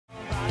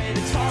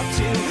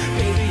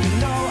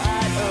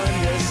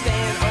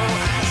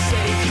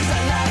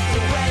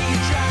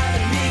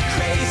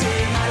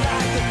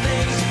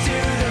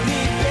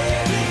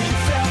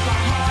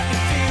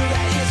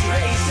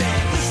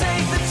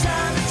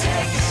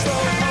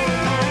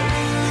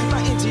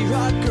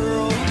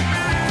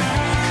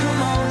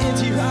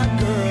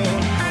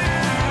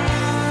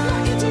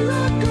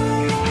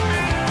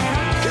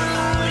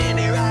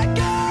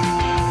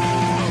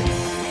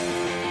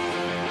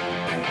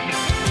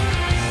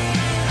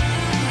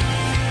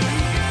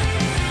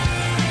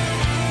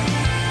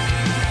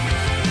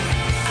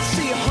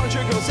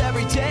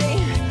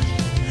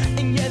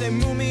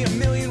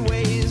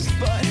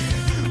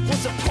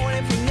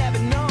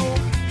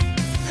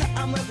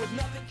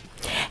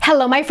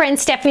Hello, my friend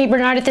Stephanie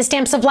Barnard at the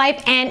Stamps of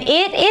Life, and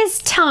it is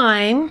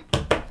time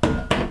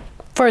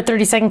for a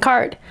 30-second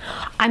card.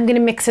 I'm going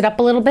to mix it up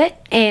a little bit,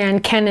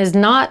 and Ken is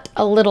not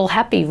a little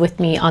happy with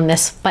me on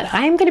this, but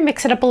I'm going to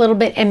mix it up a little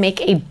bit and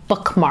make a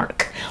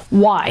bookmark.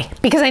 Why?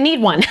 Because I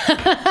need one.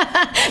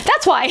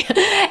 That's why.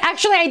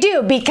 Actually, I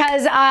do,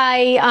 because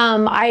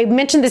I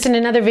mentioned this in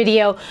another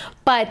video,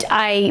 but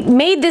I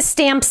made this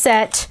stamp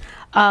set,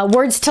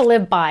 Words to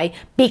Live By,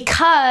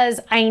 because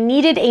I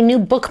needed a new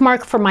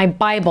bookmark for my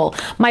Bible.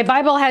 My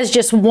Bible has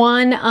just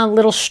one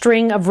little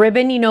string of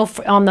ribbon, you know,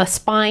 on the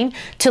spine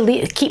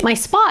to keep my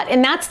spot.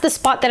 And that's the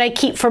spot that I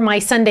keep for my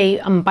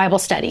Sunday Bible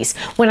studies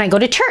when I go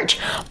to church.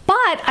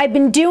 But I've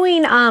been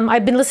doing,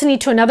 I've been listening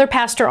to another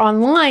pastor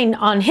online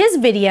on his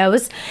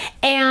videos,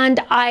 and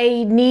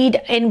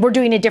we're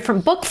doing a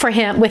different book for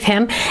him, with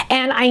him,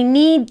 and I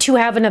need to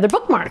have another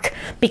bookmark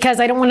because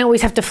I don't want to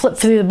always have to flip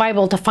through the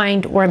Bible to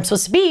find where I'm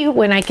supposed to be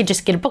when I could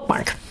just get a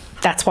bookmark.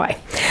 That's why.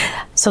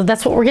 So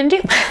that's what we're gonna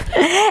do.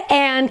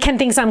 And Ken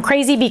thinks I'm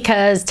crazy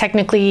because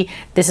technically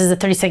this is a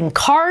 30-second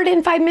card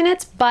in 5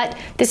 minutes, but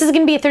this is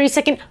gonna be a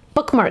 30-second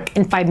bookmark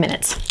in 5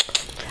 minutes.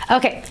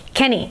 Okay,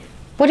 Kenny,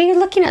 what are you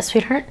looking at,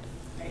 sweetheart?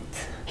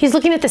 He's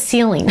looking at the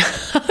ceiling.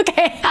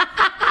 Okay.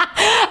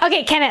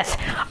 Okay, Kenneth,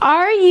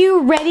 are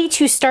you ready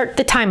to start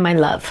the time, my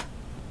love?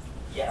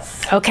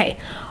 Yes. Okay,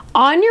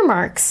 on your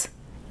marks,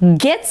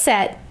 get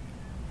set.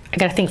 I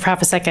gotta think for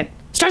half a second.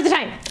 Start the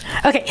time.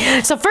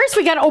 Okay, so first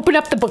we got to open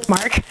up the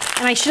bookmark,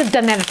 and I should have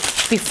done that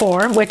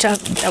before, which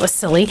that was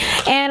silly.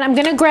 And I'm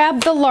going to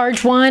grab the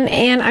large one,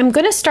 and I'm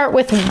going to start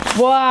with, I'm going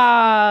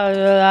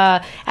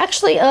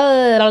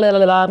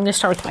to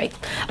start with white.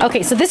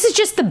 Okay, so this is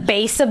just the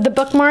base of the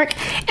bookmark,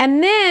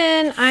 and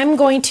then I'm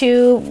going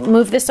to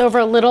move this over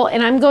a little,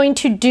 and I'm going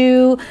to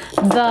do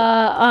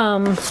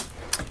the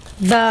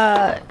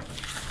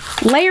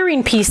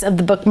layering piece of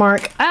the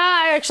bookmark.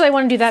 Actually, I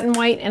want to do that in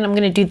white, and I'm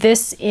going to do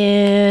this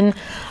in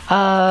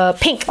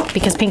pink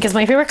because pink is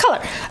my favorite color.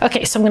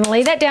 Okay, so I'm going to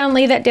lay that down,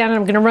 and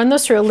I'm going to run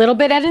those through a little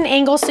bit at an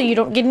angle so you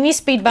don't get any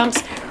speed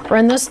bumps.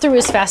 Run those through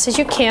as fast as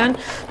you can.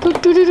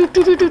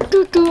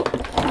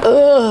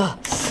 Ugh.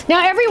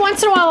 Now, every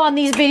once in a while on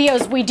these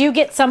videos, we do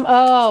get some,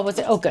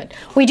 good.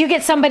 We do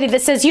get somebody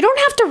that says, you don't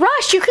have to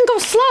rush, you can go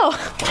slow.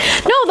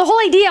 No, the whole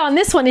idea on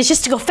this one is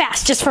just to go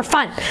fast, just for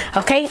fun,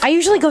 okay? I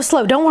usually go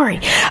slow, don't worry.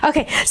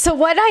 Okay, so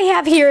what I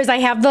have here is I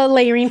have the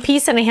layering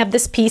piece, and I have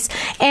this piece,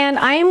 and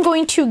I am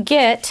going to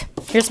get,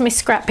 here's my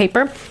scrap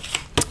paper.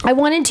 I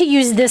wanted to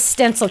use this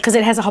stencil because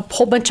it has a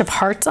whole bunch of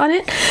hearts on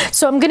it.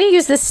 So I'm going to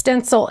use this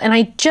stencil, and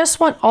I just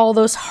want all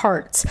those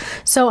hearts.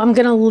 So I'm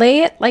going to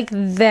lay it like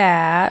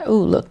that.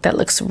 Ooh, look, that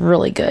looks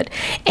really good.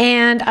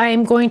 And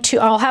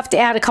I'll have to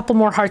add a couple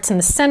more hearts in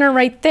the center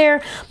right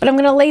there, but I'm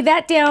going to lay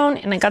that down,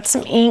 and I got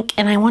some ink,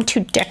 and I want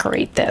to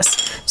decorate this.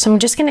 So I'm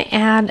just going to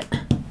add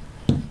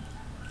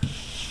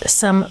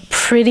some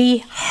pretty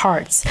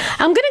hearts.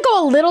 I'm going to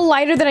go a little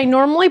lighter than I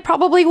normally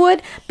probably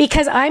would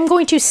because I'm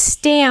going to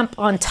stamp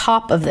on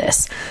top of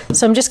this.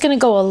 So I'm just going to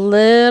go a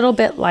little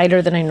bit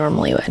lighter than I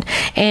normally would.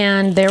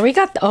 And there we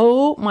go.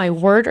 Oh my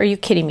word, are you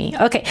kidding me?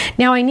 Okay,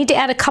 now I need to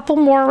add a couple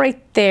more right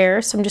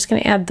there. So I'm just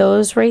going to add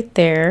those right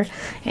there.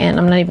 And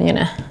I'm not even going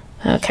to,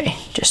 okay,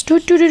 just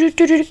get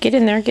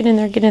in there, get in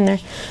there, get in there.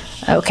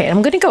 Okay,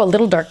 I'm going to go a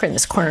little darker in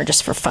this corner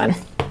just for fun.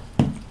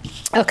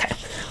 Okay.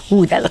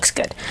 Ooh, that looks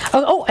good.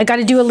 Oh, I got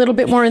to do a little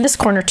bit more in this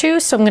corner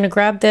too, so I'm going to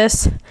grab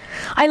this.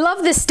 I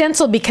love this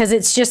stencil because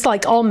it's just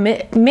like all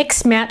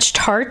mixed matched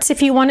hearts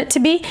if you want it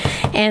to be,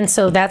 and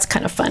so that's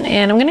kind of fun.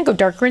 And I'm going to go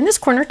darker in this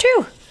corner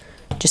too,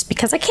 just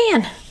because I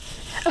can.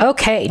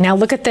 Okay, now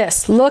look at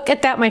this. Look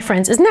at that, my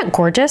friends. Isn't that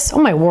gorgeous? Oh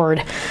my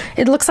word.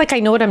 It looks like I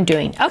know what I'm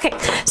doing. Okay,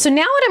 so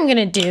now what I'm going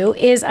to do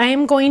is I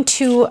am going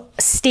to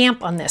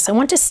stamp on this. I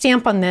want to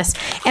stamp on this,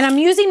 and I'm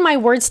using my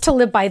Words to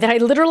Live By that I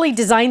literally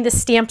designed the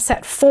stamp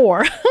set for.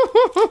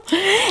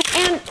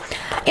 And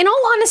in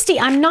all honesty,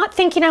 I'm not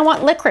thinking I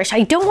want licorice.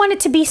 I don't want it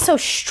to be so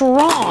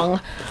strong.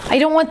 I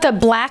don't want the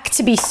black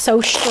to be so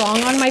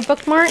strong on my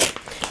bookmark.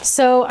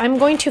 So I'm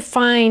going to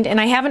find, and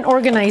I haven't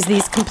organized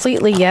these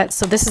completely yet,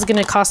 so this is going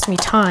to cost me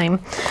time,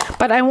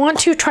 but I want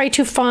to try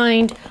to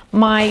find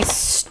my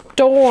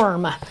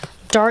Storm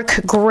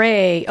dark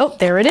gray. Oh,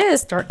 there it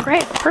is, dark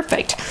gray,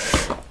 perfect.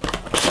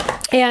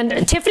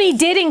 And Tiffany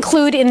did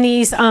include in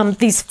these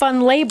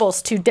fun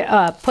labels to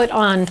put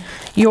on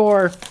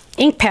your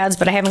ink pads,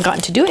 but I haven't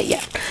gotten to do it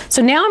yet.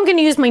 So now I'm going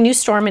to use my new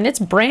Storm, and it's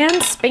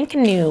brand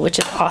spanking new, which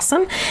is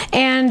awesome.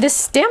 And this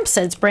stamp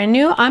says brand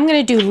new. I'm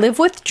going to do Live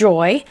with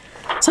Joy.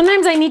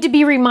 Sometimes I need to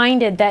be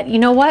reminded that, you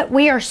know what,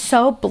 we are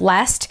so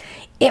blessed.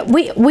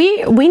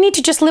 We need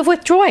to just live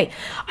with joy.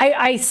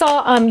 I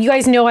saw, you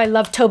guys know I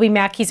love Toby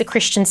Mac. He's a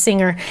Christian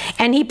singer,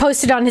 and he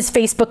posted on his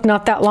Facebook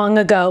not that long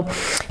ago.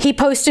 He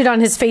posted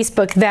on his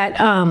Facebook that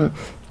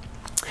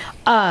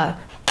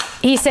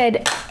he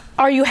said,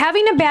 are you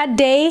having a bad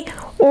day,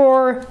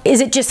 or is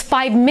it just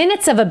 5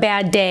 minutes of a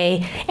bad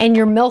day and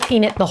you're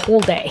milking it the whole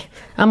day?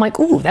 I'm like,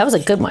 ooh, that was a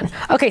good one.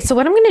 Okay, so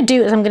what I'm going to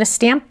do is I'm going to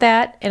stamp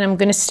that, and I'm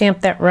going to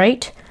stamp that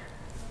right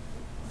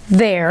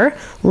there.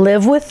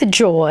 Live with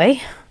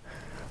joy.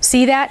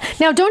 See that?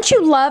 Now, don't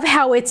you love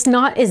how it's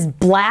not as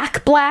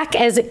black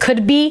as it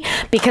could be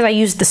because I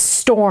used the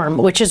storm,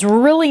 which is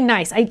really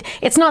nice.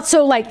 It's not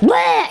so like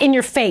bleh in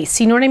your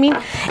face, you know what I mean?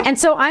 And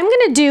so I'm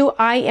gonna do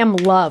I am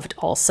loved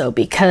also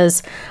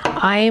because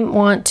I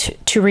want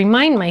to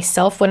remind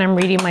myself when I'm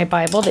reading my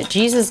Bible that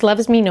Jesus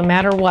loves me no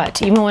matter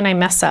what, even when I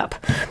mess up.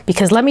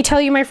 Because let me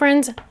tell you, my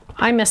friends,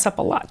 I mess up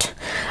a lot.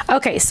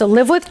 Okay, so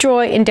live with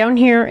joy, and down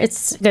here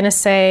it's gonna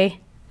say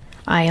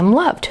I am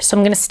loved. So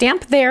I'm going to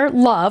stamp there,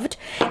 loved.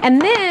 And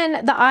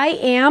then the I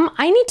am,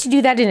 I need to do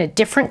that in a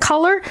different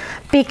color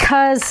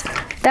because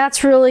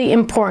that's really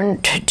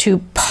important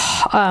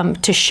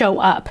to show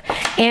up.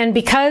 And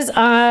because,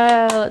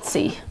 let's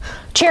see,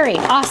 cherry,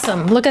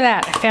 awesome. Look at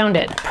that, I found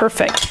it,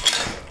 perfect.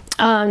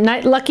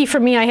 Not lucky for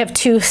me, I have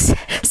 2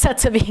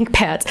 sets of ink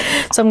pads.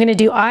 So I'm going to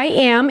do I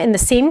am in the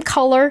same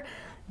color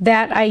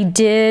that I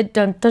did,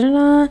 dun, dun, dun,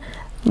 dun,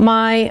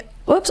 my,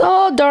 whoops,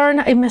 oh darn,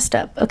 I messed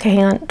up. Okay,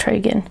 hang on, try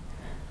again.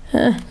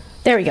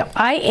 There we go,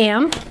 I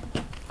am.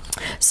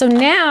 So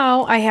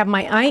now I have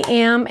my I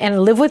am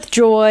and live with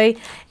joy,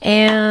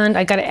 and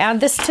I got to add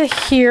this to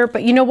here,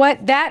 but you know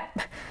what, that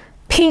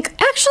pink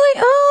actually,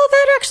 oh,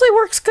 that actually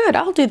works good.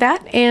 I'll do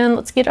that, and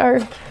let's get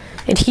our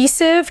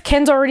adhesive.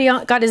 Ken's already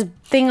got his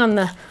thing on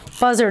the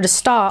buzzer to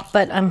stop,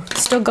 but I'm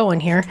still going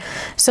here.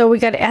 So we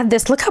got to add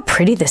this. Look how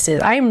pretty this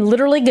is. I am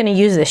literally going to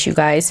use this, you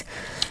guys.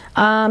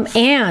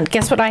 And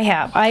guess what I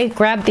have? I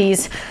grabbed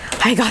these.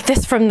 I got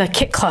this from the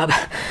Kit Club.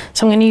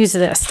 So I'm going to use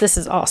this. This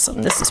is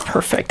awesome. This is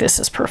perfect. This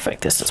is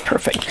perfect. This is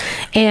perfect.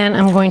 And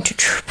I'm going to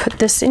put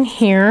this in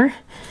here.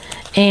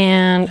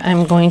 And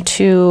I'm going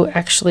to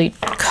actually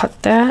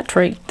cut that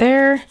right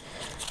there.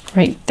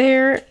 Right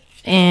there.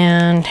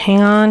 And hang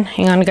on,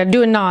 I gotta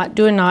do a knot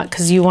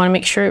because you want to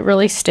make sure it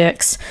really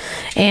sticks.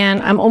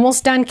 And I'm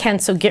almost done, Ken,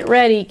 so get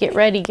ready, and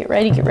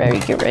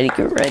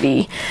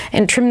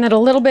trim that a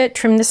little bit,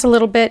 trim this a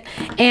little bit.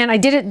 And I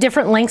did it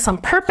different lengths on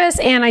purpose,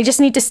 and I just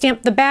need to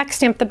stamp the back,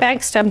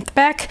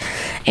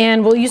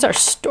 and we'll use our,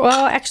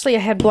 well, actually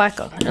I had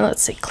black on there.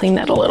 Let's see, clean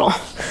that a little.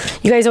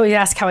 You guys always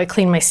ask how I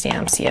clean my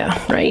stamps. Yeah,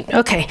 right,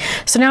 okay.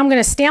 So now I'm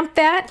gonna stamp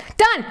that.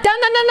 Done,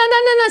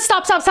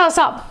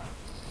 stop.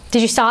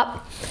 Did you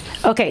stop?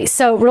 Okay,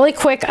 so really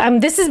quick,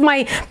 this is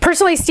my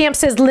personalized stamp,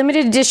 says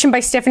limited edition by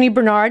Stephanie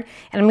Barnard,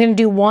 and I'm going to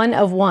do 1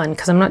 of 1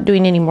 because I'm not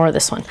doing any more of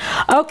this one.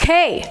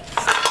 Okay.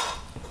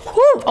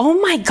 Whew. Oh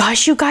my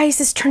gosh, you guys,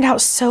 this turned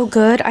out so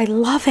good. I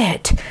love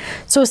it.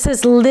 So it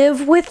says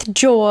live with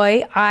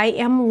joy, I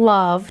am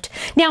loved.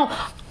 Now,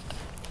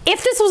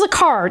 if this was a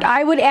card,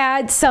 I would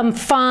add some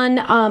fun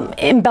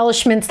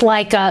embellishments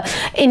like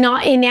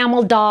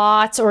enamel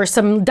dots or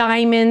some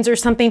diamonds or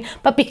something.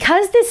 But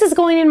because this is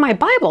going in my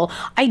Bible,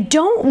 I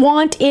don't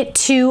want it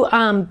to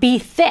be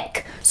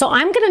thick. So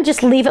I'm going to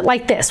just leave it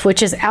like this,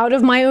 which is out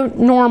of my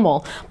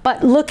normal.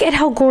 But look at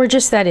how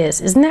gorgeous that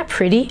is. Isn't that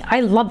pretty? I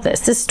love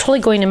this. This is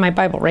totally going in my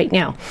Bible right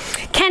now.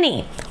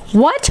 Kenny,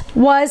 what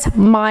was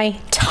my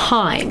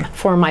time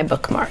for my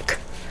bookmark?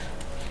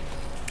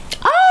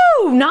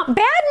 Oh, not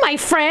bad, my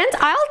friends.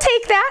 I'll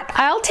take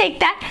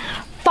that.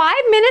 5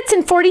 minutes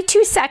and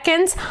 42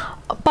 seconds.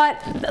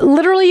 But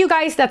literally, you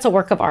guys, that's a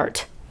work of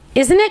art.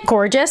 Isn't it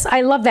gorgeous?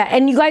 I love that.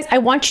 And you guys, I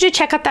want you to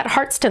check out that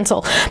heart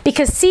stencil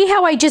because see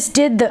how I just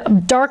did the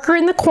darker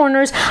in the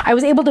corners? I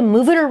was able to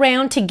move it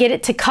around to get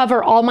it to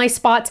cover all my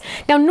spots.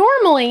 Now,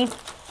 normally,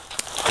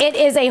 it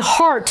is a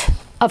heart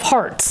of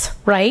hearts,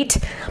 right?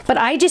 But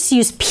I just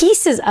use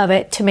pieces of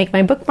it to make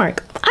my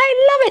bookmark.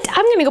 I love it.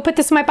 I'm gonna go put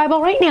this in my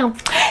Bible right now.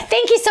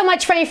 Thank you so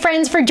much, my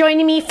friends, for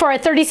joining me for a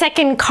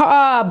 30-second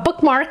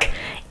bookmark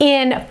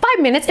in 5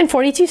 minutes and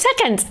 42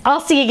 seconds. I'll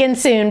see you again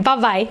soon.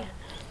 Bye-bye.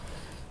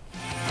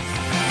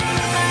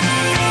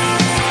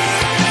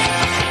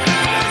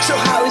 So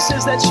Holly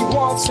says that she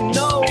wants to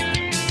know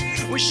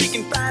where she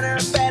can find her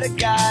a better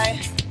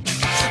guy.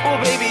 Well,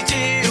 baby, do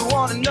you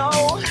wanna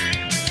know?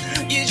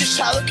 You just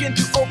try looking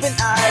through open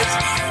eyes,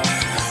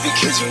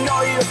 because you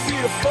know you're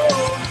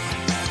beautiful.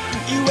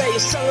 You wear your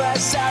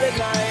sunglasses out at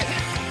night.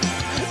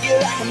 You're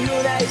like a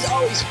moon that is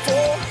always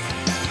full.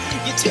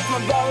 You take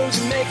my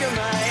bones and make them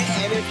right.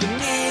 And if you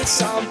need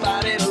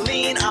somebody to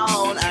lean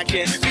on, I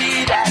can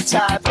be that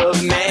type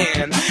of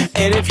man.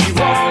 And if you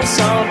want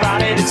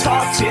somebody to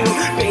talk to,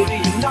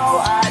 baby, you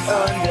know I'd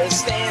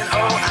understand.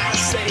 Oh, I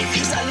say,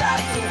 'cause I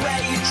like the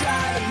way you're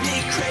driving me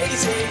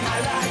crazy.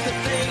 I like the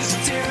things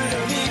you do to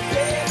me,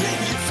 babe.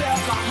 You felt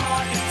my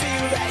heart, you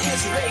feel that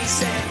it's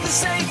racing.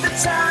 This ain't the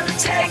time to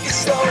take it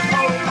slow.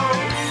 Oh, oh,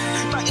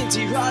 my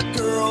indie rock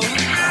girl.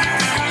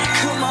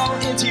 Come on,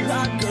 indie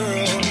rock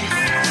girl.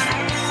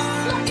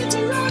 My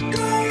indie rock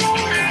girl.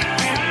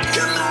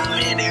 Come on,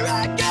 indie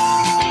rock girl.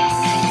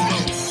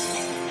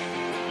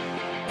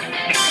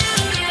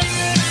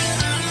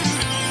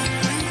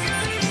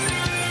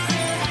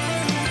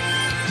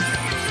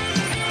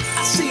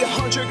 I see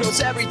 100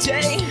 girls every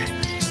day,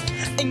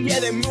 and yeah,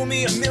 they move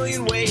me a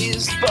million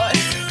ways. But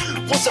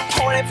what's the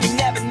point if we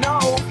never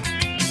know?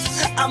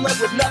 I'm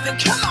left with nothing,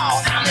 come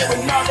on, I'm in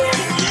with nothing.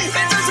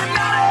 It doesn't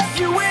matter if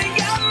you ain't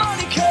got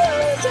money,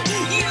 'cause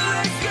you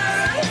look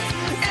good,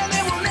 and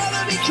there will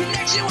never be connection.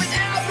 connection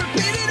without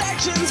repeated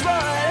actions,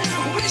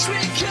 but wish we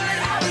could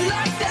have it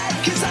like that,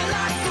 'cause I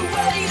like the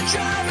way you're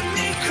driving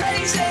me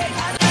crazy.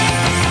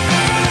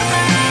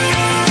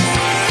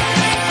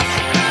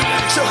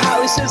 So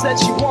Holly says that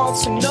she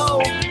wants to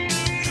know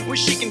where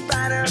she can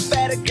find her a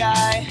better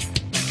guy.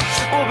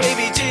 Well,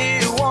 baby, do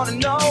you wanna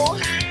know?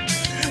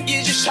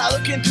 You just try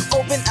looking through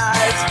open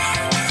eyes,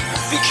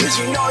 because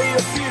you know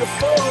you're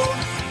beautiful.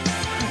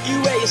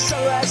 You wear your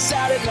sunglasses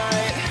out at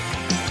night.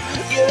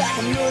 You're like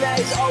a moon that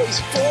is always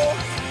full.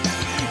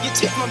 You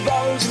take my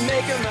bones and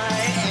make them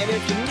right. And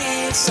if you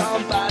need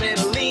somebody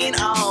to lean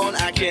on,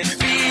 I can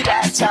be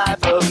that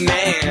type of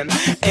man.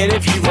 And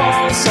if you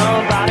want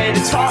somebody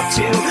to talk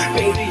to,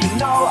 baby, you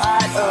know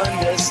I'd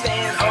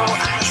understand. Oh,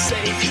 I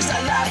say, 'cause I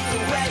like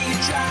the way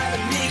you're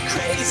driving me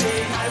crazy.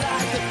 I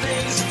like the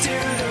things you do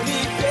to me,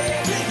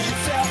 baby. You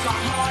felt my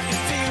heart, you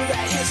feel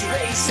that it's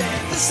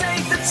racing. This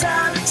ain't the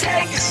time to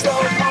take it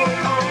slow.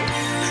 Oh, oh,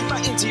 my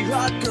indie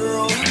rock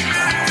girl.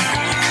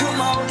 Come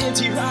on,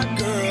 indie rock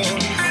girl.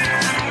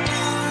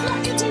 My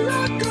indie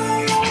rock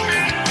girl.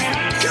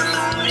 Come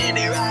on,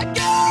 indie rock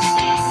girl.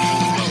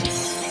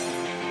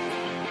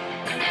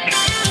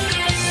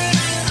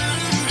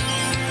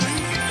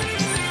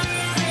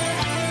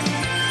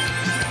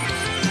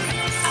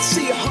 I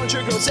see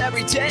 100 girls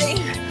every day,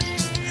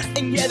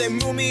 and yeah, they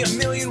move me a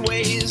million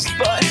ways.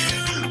 But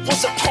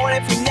what's the point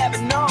if we never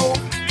know?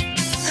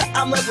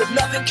 I'm left with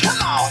nothing, come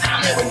on,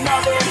 I'm left with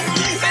nothing.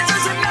 It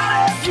doesn't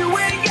matter if you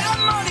ain't got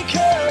money,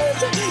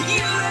 'cause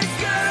you look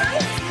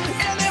good.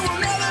 And there will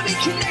never be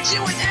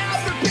connection without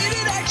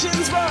repeated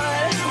actions,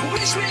 but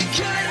wish we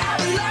could have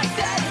it like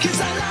that, 'cause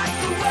I like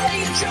the way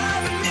you're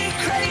driving me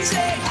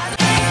crazy.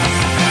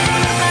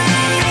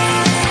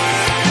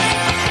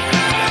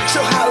 So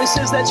Holly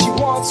says that she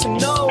wants to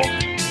know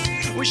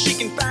where she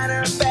can find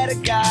her a better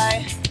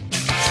guy.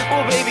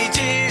 Well, baby,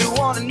 do you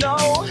wanna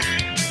know?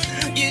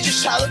 You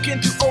just try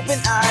looking through open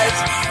eyes,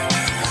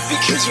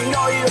 because you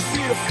know you're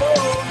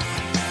beautiful.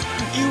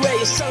 You wear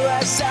your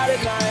sunglasses out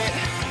at night.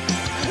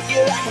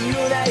 You're like a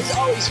moon that is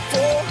always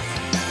full.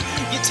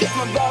 You take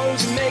my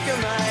bones and make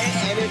them right.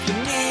 And if you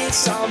need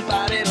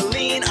somebody to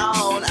lean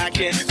on, I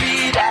can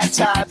be that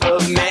type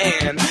of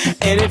man.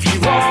 And if you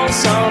want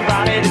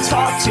somebody to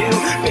talk to,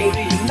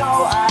 baby, you know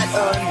I'd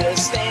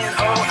understand.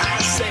 Oh, I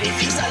say,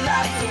 'cause I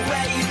like the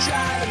way you're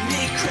driving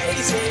me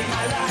crazy.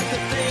 I like